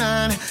armando el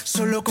plan.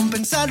 Solo con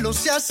pensarlo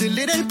se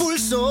acelera el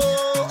pulso.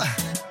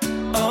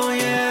 Oh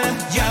yeah,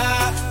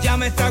 ya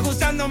me está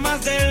gustando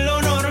más de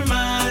lo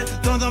normal.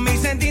 Todos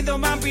mis sentidos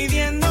van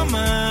pidiendo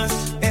más.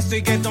 Esto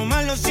hay que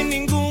tomarlo sin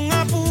ningún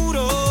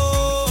apuro.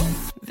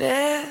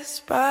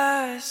 Despacito,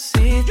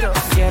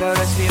 quiero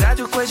respirar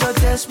tu cuello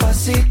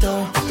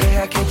despacito.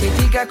 Deja que te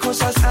diga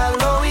cosas al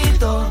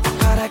oído,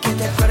 para que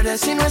te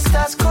acuerdes si no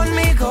estás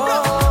conmigo.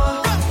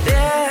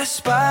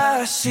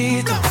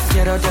 Despacito,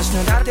 quiero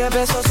desnudarte a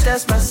besos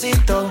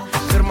despacito.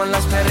 Firmo en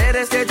las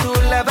paredes de tu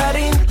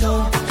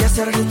laberinto y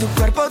hacer de tu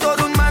cuerpo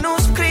todo un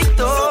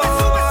manuscrito.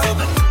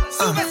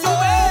 Sube,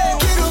 sube.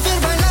 Quiero ver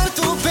bailar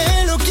tu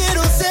pelo,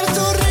 quiero ser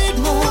tu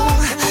ritmo.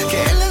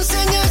 Que le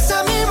enseñes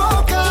a mi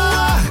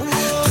boca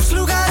tus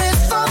lugares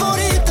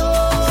favoritos.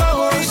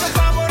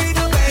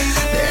 Favorito, baby.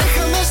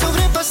 Déjame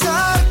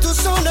sobrepasar tus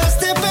zonas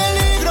de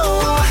peligro,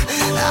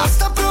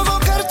 hasta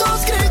provocar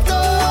tus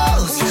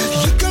gritos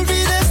y que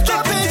olvides tu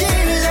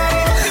apellido.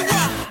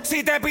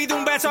 Si te pido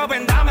un beso,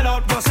 ven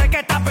dámelo. Yo sé que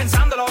estás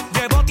pensándolo.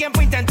 Llevo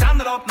tiempo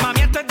intentándolo.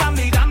 Mami, esto estás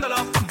mirándolo.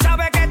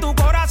 Sabes que tu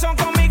corazón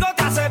conmigo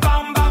te hace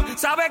bam bam.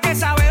 Sabes que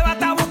esa beba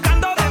está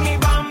buscando de mi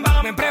bam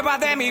bam. Me pruebas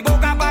de mi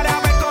boca para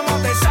ver cómo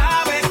te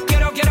sabe.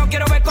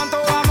 Quiero ver cuánto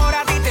amor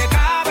a ti te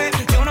cabe.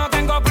 Yo no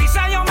tengo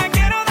prisa, yo me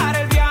quiero dar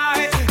el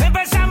viaje.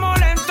 Empezamos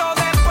lento,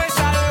 después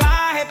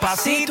salvaje.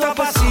 Pasito a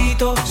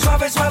pasito,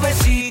 suave,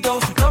 suavecito.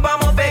 Nos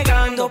vamos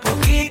pegando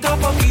poquito a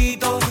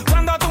poquito.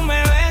 Cuando tú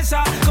me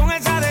besas con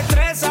esa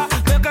destreza,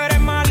 veo que eres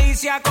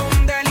malicia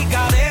con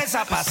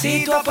delicadeza.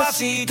 Pasito a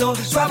pasito,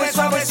 suave,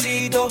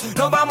 suavecito.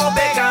 Nos vamos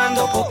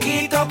pegando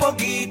poquito a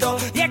poquito.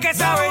 Y es que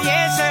esa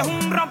belleza es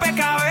un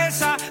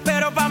rompecabezas,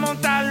 pero para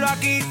montarlo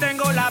aquí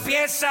tengo la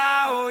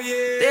pieza,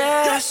 oye.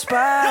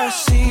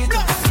 Despacito,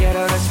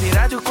 quiero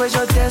respirar tu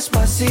cuello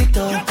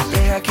despacito.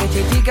 Deja que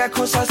te diga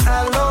cosas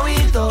al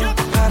oído,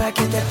 para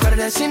que te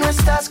acuerdes si no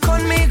estás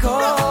conmigo.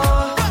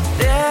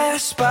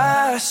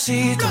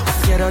 Despacito,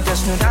 quiero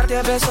desnudarte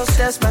a besos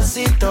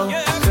despacito.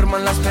 Firmo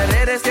en las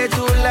paredes de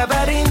tu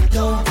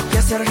laberinto y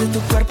hacer de tu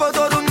cuerpo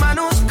todo un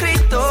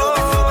manuscrito.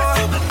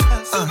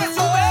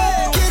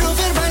 Quiero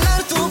ver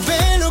bailar tu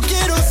pelo,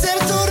 quiero ser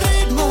tu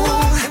ritmo.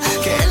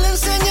 Que le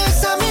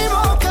enseñes a mi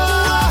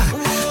boca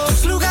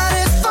tus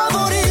lugares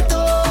favoritos.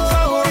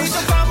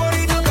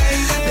 Favorito,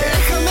 baby.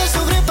 Déjame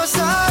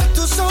sobrepasar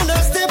tus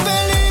zonas de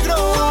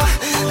peligro,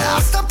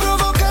 hasta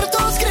provocar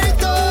tus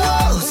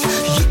gritos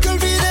y que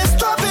olvides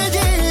tu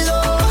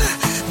apellido.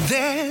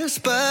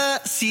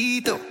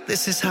 Despacito,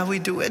 this is how we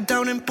do it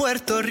down in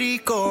Puerto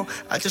Rico.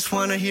 I just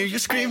wanna hear you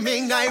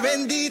screaming, ay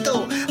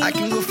bendito. I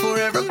can go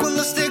forever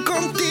cuando esté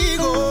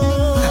contigo.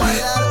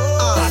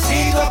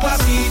 Pasito a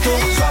pasito,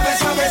 suave,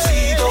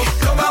 suavecito.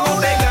 Nos vamos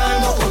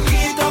pegando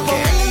poquito a Que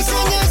le poquito.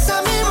 enseñes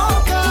a mi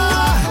boca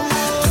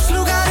tus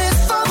lugares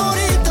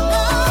favoritos.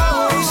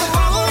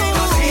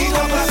 Pasito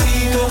a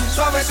pasito,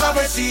 suave,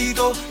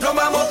 suavecito. Nos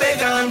vamos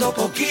pegando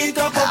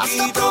poquito a Hasta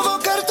poquito.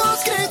 provocar tus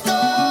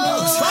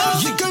gritos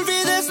y que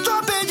olvides tu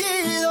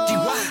apellido.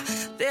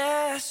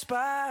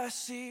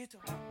 Despacito.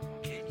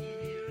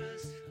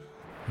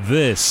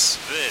 This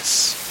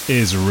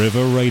is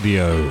River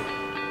Radio.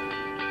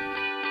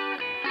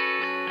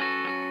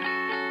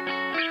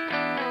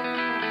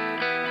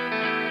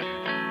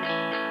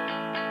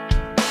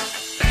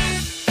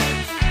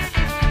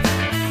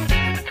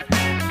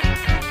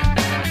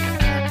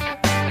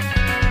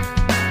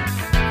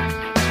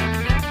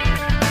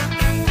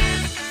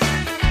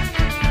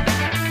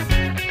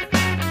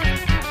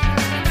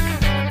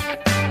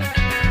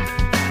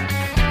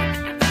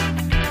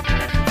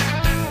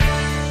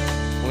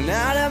 When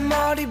out at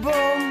Marty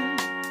Bum,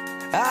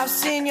 I've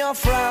seen your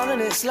frown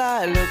and it's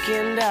like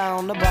looking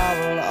down the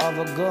barrel of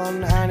a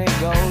gun and it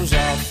goes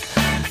off.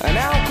 And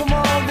how come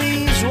all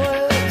these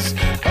words?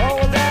 Oh,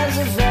 there's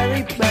a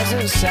very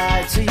pleasant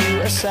side to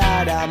you, a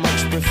side I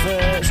much prefer.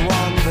 It's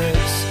one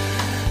that's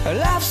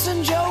laughs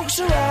and jokes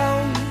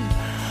around.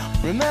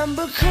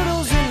 Remember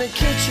cuddles in the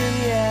kitchen,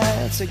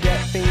 yeah, to get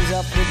things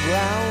off the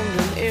ground.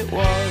 And it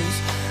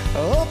was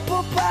up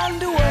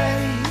and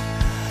away.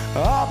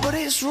 Oh, but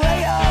it's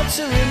really hard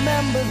to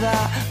remember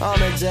that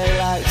on a day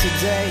like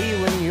today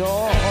when you're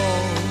all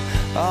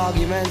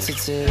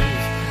argumentative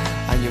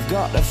and you've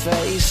got the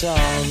face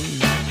on.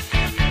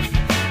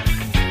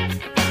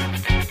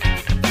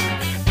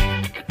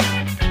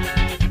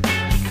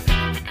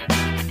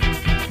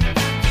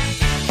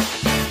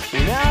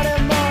 Now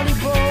them money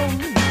boom,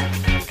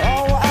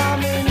 oh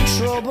I'm in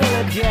trouble.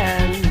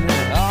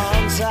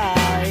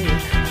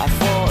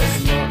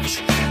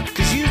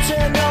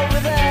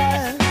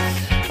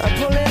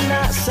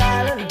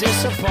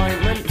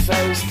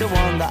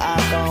 one that I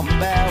can't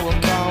bear.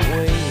 Well, can't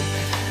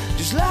we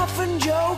just laugh and joke